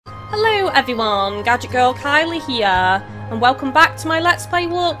everyone, GadgetGirlKylie here, and welcome back to my Let's Play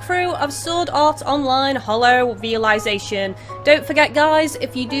walkthrough of Sword Art Online Hollow Realization. Don't forget guys,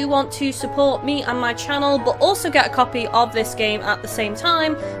 if you do want to support me and my channel, but also get a copy of this game at the same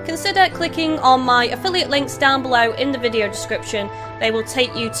time, consider clicking on my affiliate links down below in the video description. They will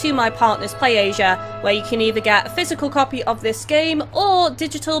take you to my partners PlayAsia, where you can either get a physical copy of this game or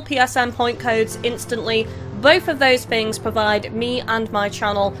digital PSN point codes instantly. Both of those things provide me and my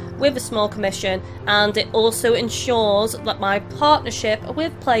channel with a small commission, and it also ensures that my partnership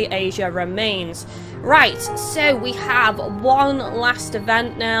with PlayAsia remains. Right, so we have one last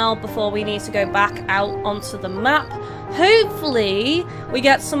event now before we need to go back out onto the map. Hopefully we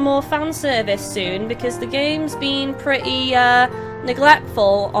get some more fan service soon, because the game's been pretty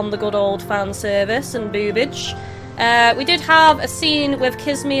neglectful on the good old fan service and boobage. We did have a scene with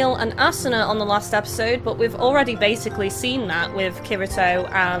Kismeal and Asuna on the last episode, but we've already basically seen that with Kirito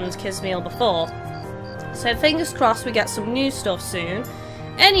and Kismeal before. So fingers crossed we get some new stuff soon.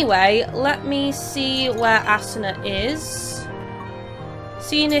 Anyway, let me see where Asuna is.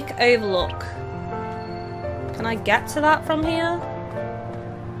 Scenic Overlook. Can I get to that from here?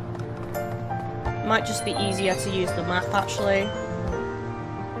 Might just be easier to use the map actually.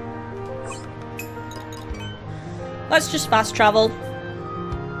 Let's just fast travel.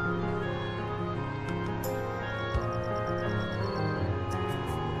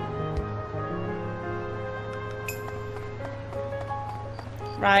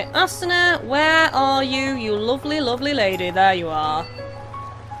 Right, Asuna, where are you, you lovely, lovely lady? There you are.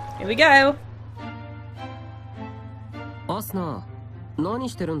 Here we go. Asuna, what are you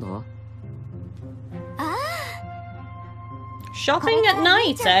doing? Shopping at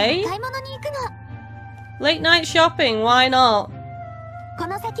night, eh? Late night shopping, why not?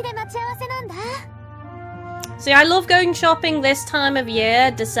 See, I love going shopping this time of year,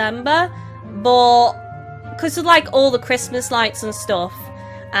 December, but because of like all the Christmas lights and stuff,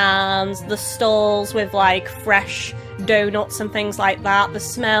 and the stalls with like fresh donuts and things like that, the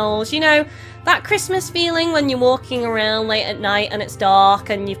smells, you know, that Christmas feeling when you're walking around late at night and it's dark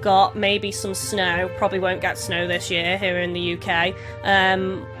and you've got maybe some snow. Probably won't get snow this year here in the UK.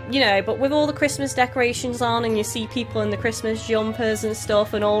 You know, but with all the Christmas decorations on and you see people in the Christmas jumpers and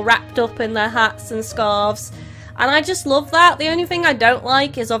stuff and all wrapped up in their hats and scarves. And I just love that. The only thing I don't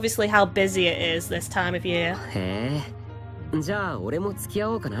like is obviously how busy it is this time of year.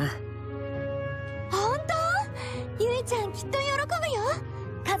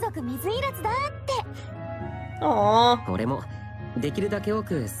 Aww.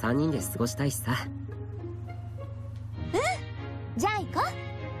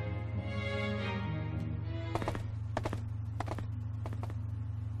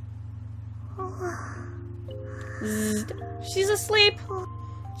 She's asleep.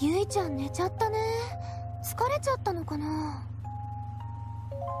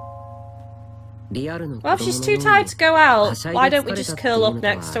 Well, if she's too tired to go out, why don't we just curl up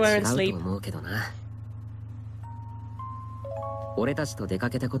next to her and sleep?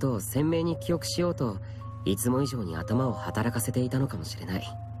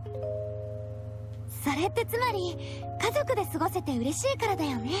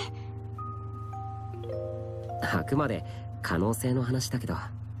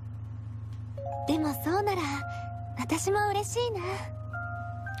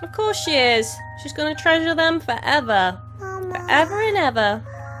 Of course she is. She's gonna treasure them forever. Forever and ever.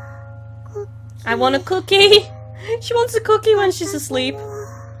 I want a cookie. She wants a cookie when she's asleep.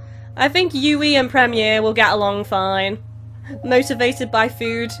 I think Yui and Premiere will get along fine. Motivated by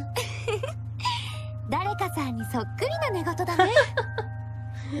food.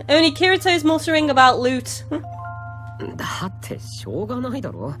 Only Kirito's muttering about loot.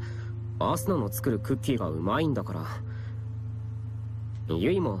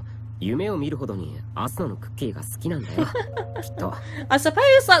 I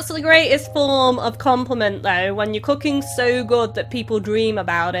suppose that's the greatest form of compliment though, when you're cooking so good that people dream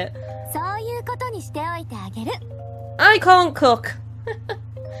about it. I can't cook.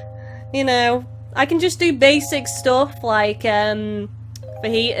 You know, I can just do basic stuff like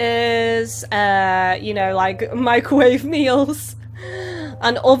fajitas, you know, like microwave meals.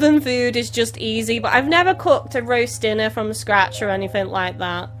 And oven food is just easy, but I've never cooked a roast dinner from scratch or anything like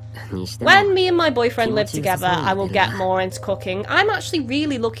that. When me and my boyfriend live together, I will get more into cooking. I'm actually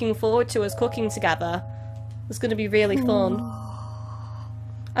really looking forward to us cooking together. It's going to be really fun.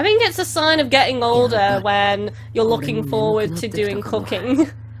 I think it's a sign of getting older when you're looking forward to doing cooking.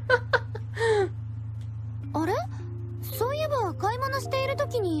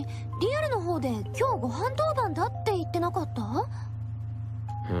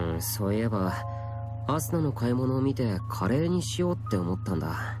 そういえばアスナの買い物を見てカレーにしようって思ったん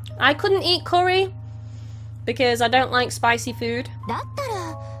だ。 I couldn't eat curry because I don't like spicy food. だった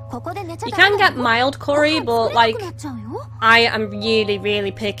らここで寝ちゃ You ダメ can だ get よ。 mild curry, ご but 飯作れ like なくなっちゃうよ。 I am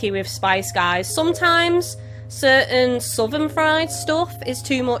really picky with spice, guys. Sometimes certain southern fried stuff is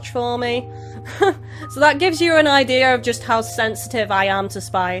too much for me. So that gives you an idea of just how sensitive I am to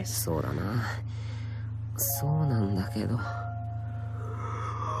spice. そうだな。そうなんだけど。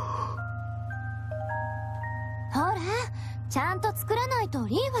ほら、ちゃんと作らないと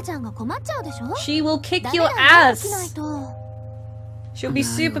リーファちゃんが困っちゃうでしょ。 She will kick ダメ your だよ、起きない ass. と。 She'll be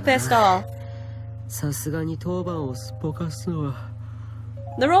super pissed off. さすがに当番をすっぽかすのは。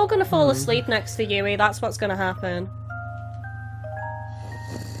They're all gonna fall asleep next to Yui. That's what's gonna happen.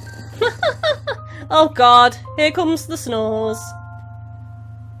 Oh god, here comes the snores.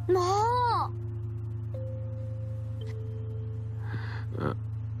 もう。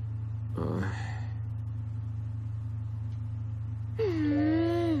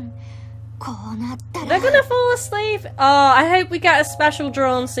こうなったら。 They're gonna fall asleep. Oh, I hope we get a special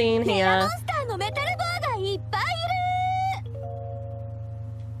drawn scene メラ here. モンスターのメタルバーがいっぱいい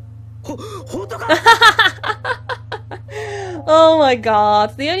る。ほんとか。 Oh my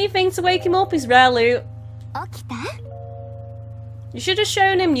god. The only thing to wake him up is rare loot. 起きた？ You should have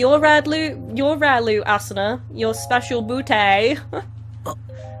shown him your rare loot, Asuna. Your special booty.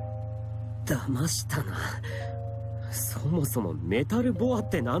 騙したな。そもそもメタルボアっ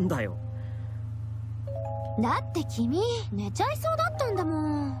てなんだよ。だって君寝ちゃいそうだったんだ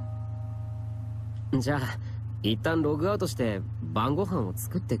もん。じゃあ一旦ログアウトして晩ご飯を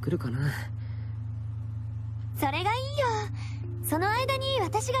作ってくるかな。それがいいよ。その間に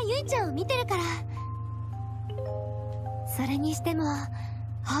私がゆいちゃんを見てるから。それにしても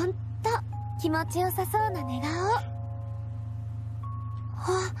ほんと気持ちよさそうな寝顔。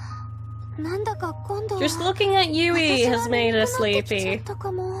あ、なんだか今度は Just looking at Yui has made her 私が眠くなってきちゃ sleepy. った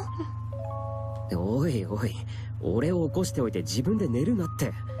かも。おいおい、俺を起こしておいて自分で寝るなっ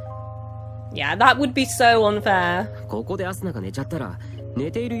て。 Yeah, that would be so unfair. ここでアスナが寝ちゃったら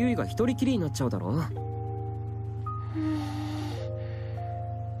寝ているユイが一人きりになっちゃうだろ。ま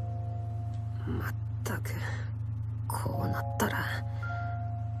ったくこうなったら。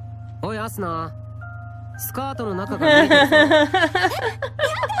おいアスナ、スカートの中が見えてるぞ。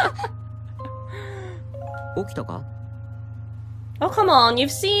起きたか？ Oh, come on.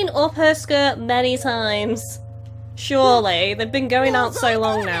 You've seen up her skirt many times. Surely. They've been going out so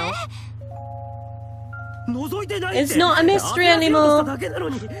long now. 覗いてないって。 It's not a mystery anymore. だけなの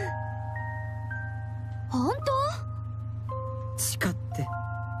に。本誓って。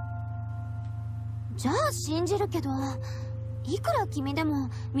当？じゃあ信じるけど、いくら君で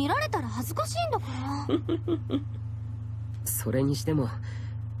も見られたら恥ずかしいんだから。それにしても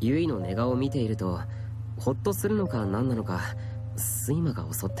ユイの寝顔を見ているとホッとするのか何なのか睡魔が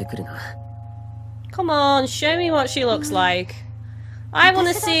襲ってくるな。 Come on, show me what she looks like. I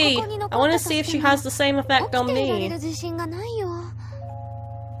wanna see. I wanna see if she has the same effect on 起きていられ me. る自信がないよ。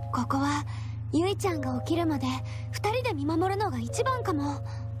ここはゆいちゃんが起きるまで二人で見守るのが一番かも。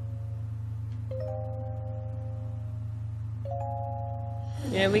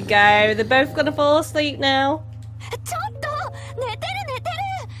 Here we go. They're both gonna fall asleep now. ちょっと寝てる寝て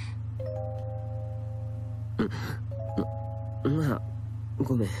る。まあ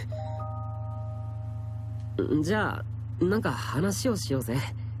ごめん。じゃあなんか話をしようぜ。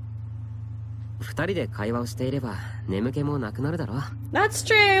二人で会話をしていれば眠気もなくなるだろ。 That's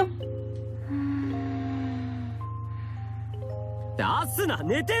true. アスナ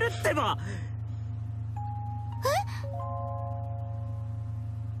寝てるってば。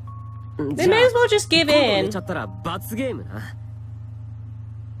They may as well just give 寝 in. ちゃったら罰ゲームな。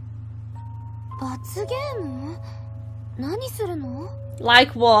罰ゲーム？何するの？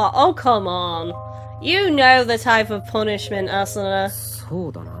 Like what? Oh, come on. You know the type of punishment, Asuna. そ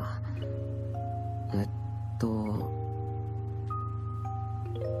うだな。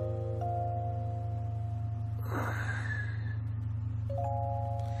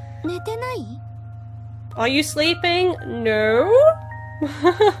寝てない？ Are you sleeping? No?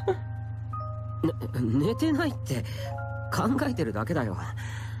 寝てないって考えてるだけだよ。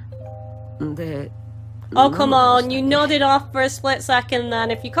で、 Oh, come on. You nodded off for a split second then.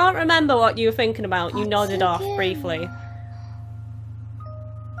 If you can't remember what you were thinking about, you nodded off briefly.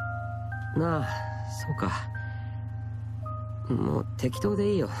 なあ、そうか。もう適当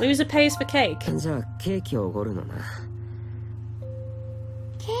でいいよ。 Loser pays for cake. じゃあケーキをおごるのな。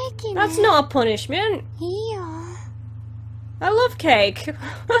ケーキね。 That's not a punishment. いいよ。 I love cake.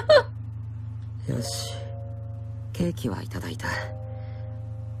 よし、ケーキはいただいた。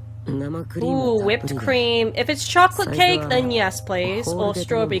Ooh, whipped cream. If it's chocolate cake, then yes, please. Or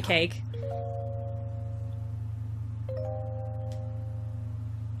strawberry cake.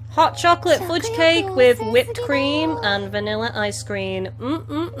 Hot chocolate fudge cake with whipped cream and vanilla ice cream.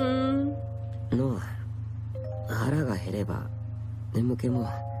 No. 腹が減れば眠気も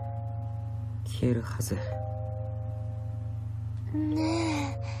消えるはず。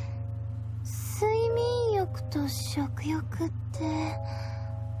ねえ、睡眠欲と食欲って、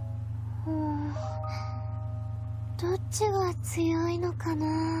どっちが強いのか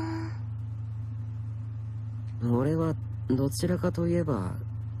な。俺はどちらかといえば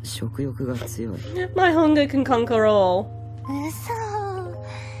食欲が強い。My hunger can conquer all. 嘘、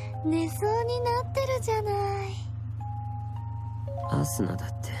寝そうになってるじゃない。アスナだっ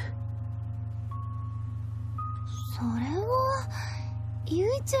て。それはゆい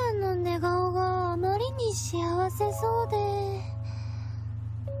ちゃんの寝顔があまりに幸せそうで。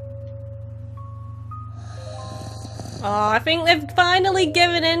Oh, I think they've finally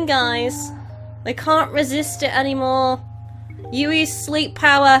given in, guys. They can't resist it anymore. Yui's sleep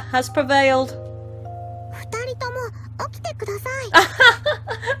power has prevailed. 二人とも起きてくださ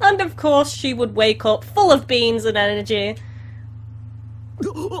い。And of course she would wake up full of beans and energy.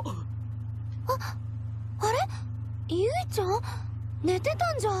 あれ？ゆいちゃん？寝て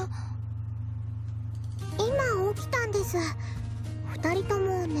たんじゃ。今起きたんです。二人と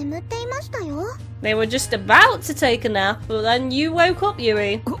も眠っていましたよ。They were just about to take a nap, but then you woke up,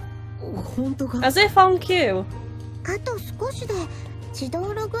 Yui. 本当か？ As if on cue. あと少しで自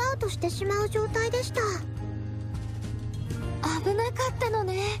動ログアウトしてしまう状態でした。危なかったの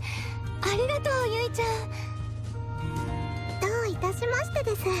ね。ありがとう、ゆいちゃん。どういたしまして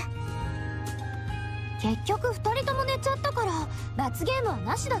です。結局二人とも寝ちゃったから罰ゲームは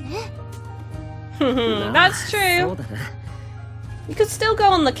なしだね。That's true. そうだな。You could still go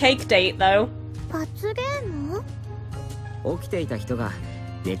on the cake date, though. 罰ゲーム？起きていた人が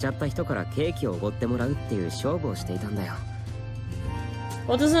寝ちゃった人からケーキをおごってもらうっていう勝負をしていたんだよ。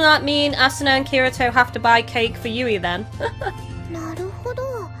Well, doesn't that mean Asuna and Kirito have to buy cake for Yui then? なるほど。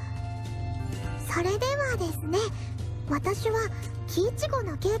それではですね、私は木いちご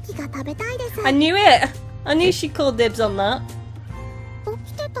のケーキが食べたいです。I knew it! I knew she called dibs on that.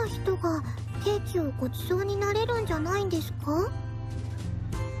 起きてた人がケーキをごちそうになれるんじゃないんですか？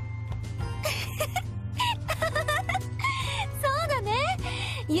そうだね。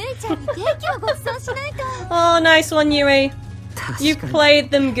ゆいちゃんにケーキをご馳走しないと。Oh, nice one, Yui. You played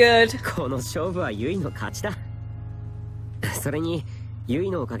them good. この勝負はユイの勝ちだ。それにユ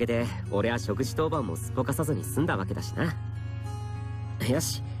イのおかげで俺は食事当番もすっぽかさずに済んだわけだしな。よ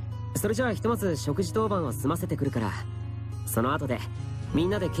し、それじゃあひとまず食事当番を済ませてくるから、その後でみん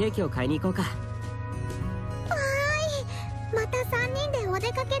なでケーキを買いに行こうか。わーい、また3人でお出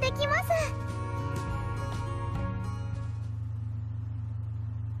かけできます。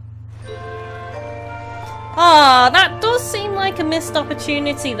Ah, that does seem like a missed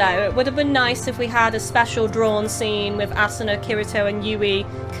opportunity though. It would have been nice if we had a special drawn scene with Asuna, Kirito and Yui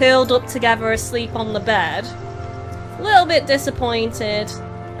curled up together asleep on the bed. A little bit disappointed.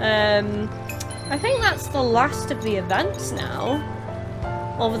 I think that's the last of the events now.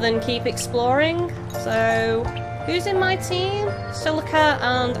 Other than keep exploring. So, who's in my team? Silica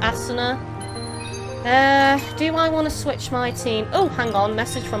and Asuna. Do I want to switch my team? Oh, hang on.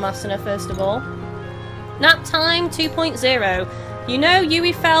 Message from Asuna first of all. Nap time 2.0. You know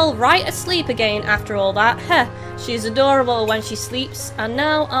Yui fell right asleep again after all that. Heh, she's adorable when she sleeps, and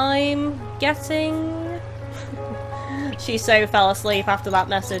now I'm getting... She so fell asleep after that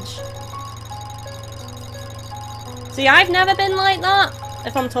message. See, I've never been like that.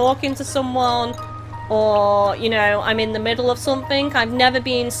 If I'm talking to someone, or, you know, I'm in the middle of something, I've never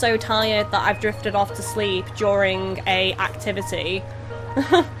been so tired that I've drifted off to sleep during a activity.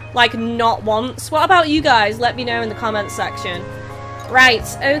 Like, not once. What about you guys? Let me know in the comments section. Right,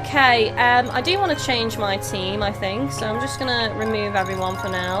 okay. I do want to change my team, I think. So I'm just going to remove everyone for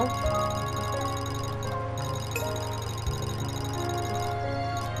now.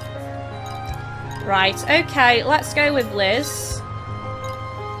 Right, okay. Let's go with Liz.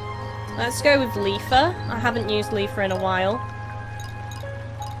 Let's go with Leafa. I haven't used Leafa in a while.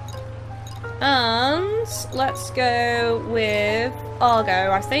 And let's go with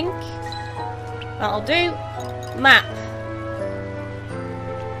Argo, I think. That'll do. Map.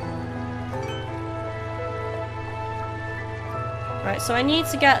 Right, so I need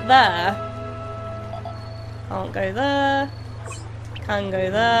to get there. Can't go there. Can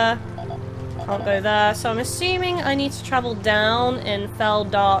go there. Can't go there. So I'm assuming I need to travel down in Fell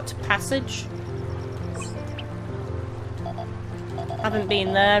Dart Passage. Haven't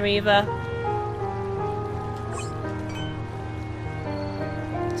been there either.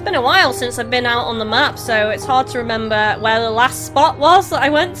 It's been a while since I've been out on the map, so it's hard to remember where the last spot was that I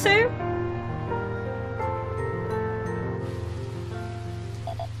went to.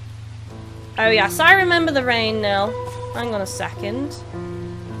 Oh yes, I remember the rain now. Hang on a second.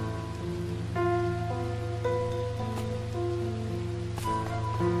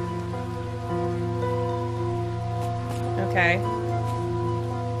 Okay.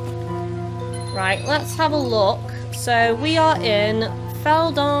 Right, let's have a look. So we are in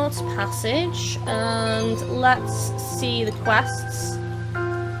Feldart Passage, and let's see the quests.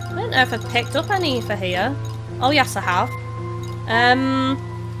 I don't know if I've picked up any for here. Oh yes, I have.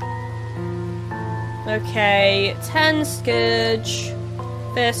 Okay, 10 Scourge,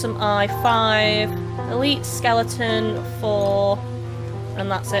 Fearsome Eye 5, Elite Skeleton 4,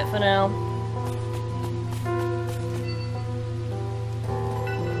 and that's it for now.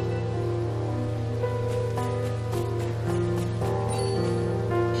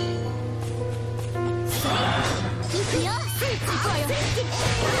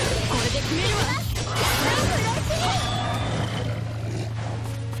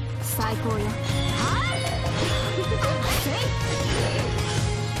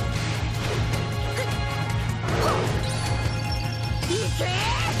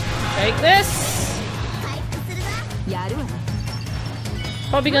 Take this.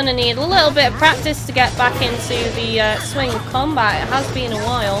 Probably gonna need a little bit of practice to get back into the swing of combat. It has been a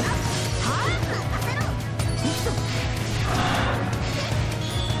while.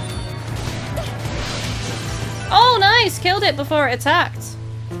 Oh, nice! Killed it before it attacked.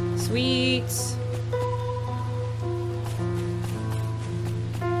 Sweet.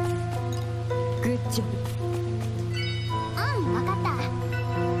 Good job.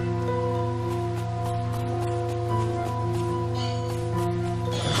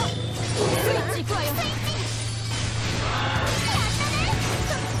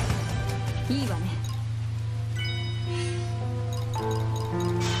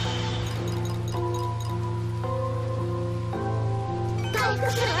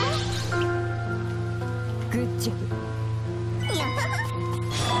 Good job.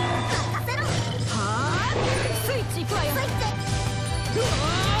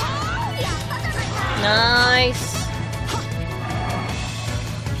 Nice.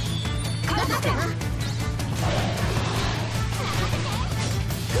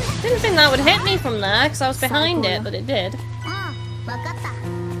 Didn't think that would hit me from there because I was behind it, but it did.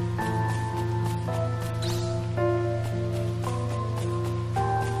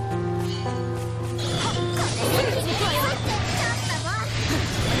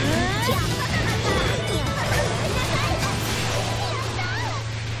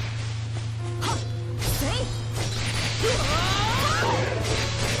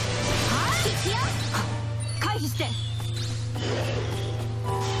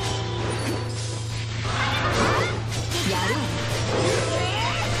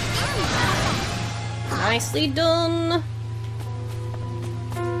 Nicely done.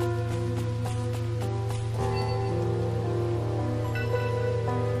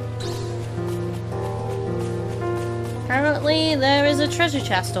 Apparently there is a treasure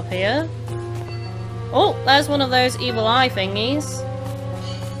chest up here. Oh, there's one of those evil eye thingies.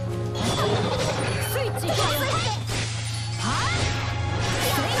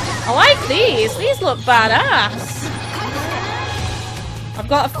 I like these. These look badass. I've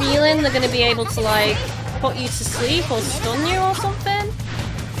got a feeling they're going to be able to, like, put you to sleep or stun you or something.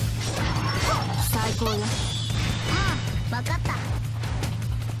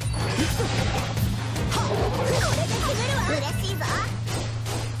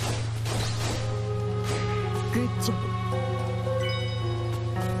 Good job.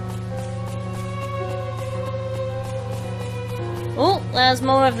 Oh, there's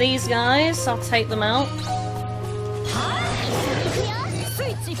more of these guys. I'll take them out.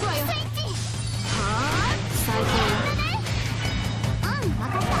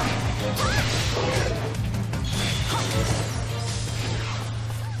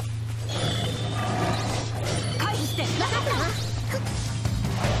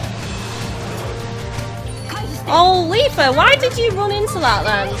 Oh, Leafa, why did you run into that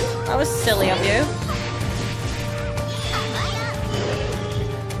then? That was silly of you.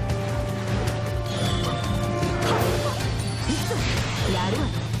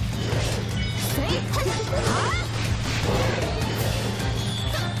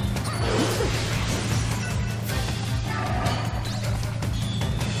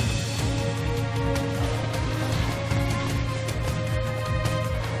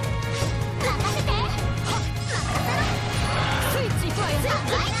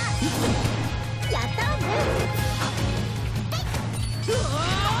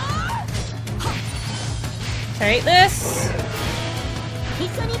 Take this.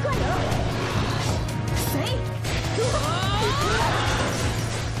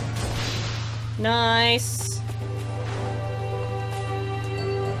 Nice.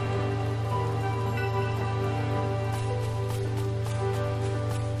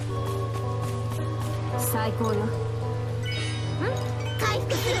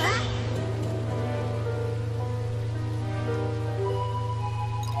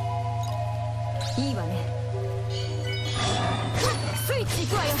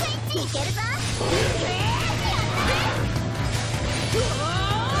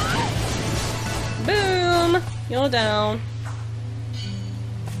 Boom! You're down.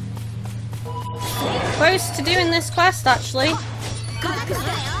 Close to doing this quest, actually.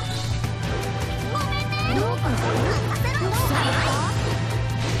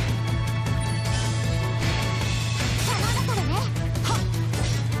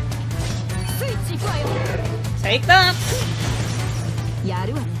 Take that.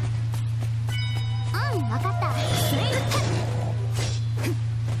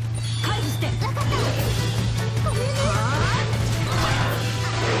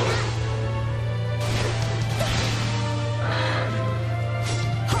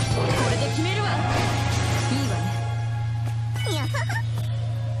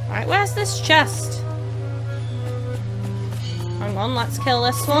 Right, where's this chest? Hang on, let's kill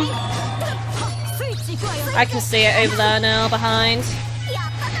this one. I can see it over there now, behind.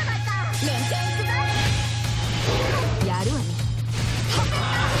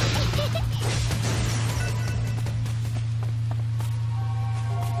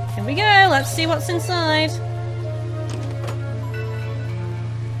 Here we go, let's see what's inside.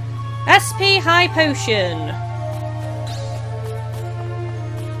 SP High Potion.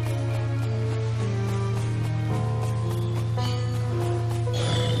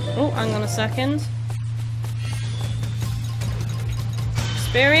 Oh, hang on a second.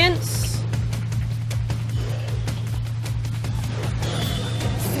 Experience.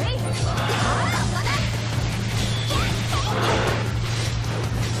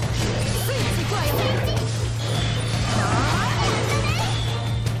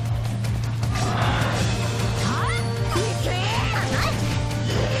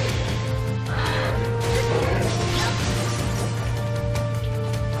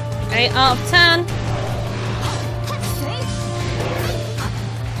 Out of 10.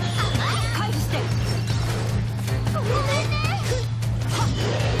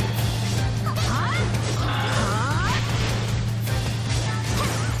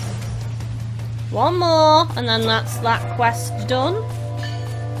 One more, and then that's that quest done.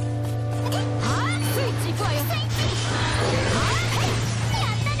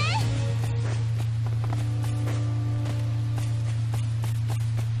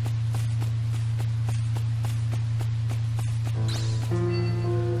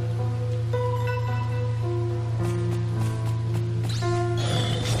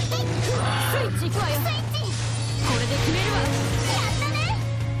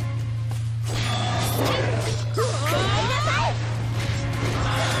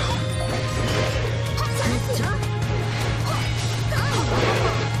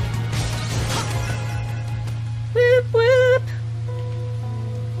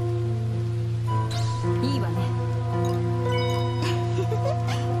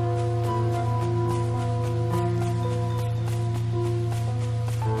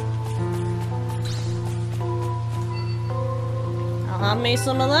 Have me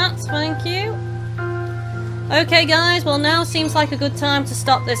some of that, thank you. Okay guys, well now seems like a good time to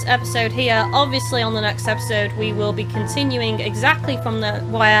stop this episode here. Obviously on the next episode we will be continuing exactly from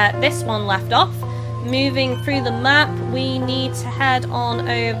where this one left off. Moving through the map, we need to head on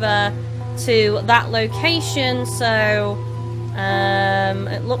over to that location, so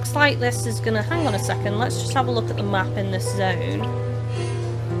it looks like this is gonna, hang on a second, let's just have a look at the map in this zone.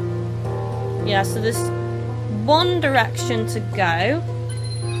 Yeah, so there's one direction to go.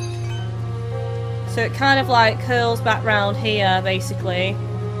 So it kind of like curls back round here, basically.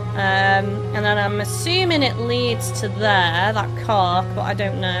 And then I'm assuming it leads to there, that car, but I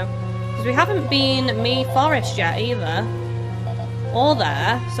don't know. Because we haven't been Mee Forest yet either. Or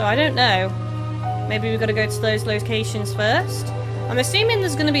there, so I don't know. Maybe we've got to go to those locations first. I'm assuming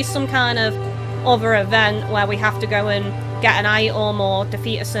there's going to be some kind of other event where we have to go and get an item or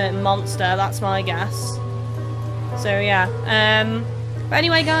defeat a certain monster, that's my guess. So yeah, but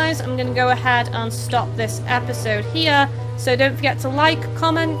anyway guys, I'm going to go ahead and stop this episode here. So don't forget to like,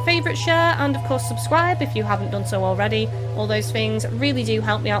 comment, favourite, share, and of course subscribe if you haven't done so already. All those things really do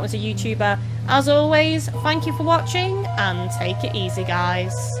help me out as a YouTuber. As always, thank you for watching, and take it easy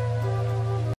guys.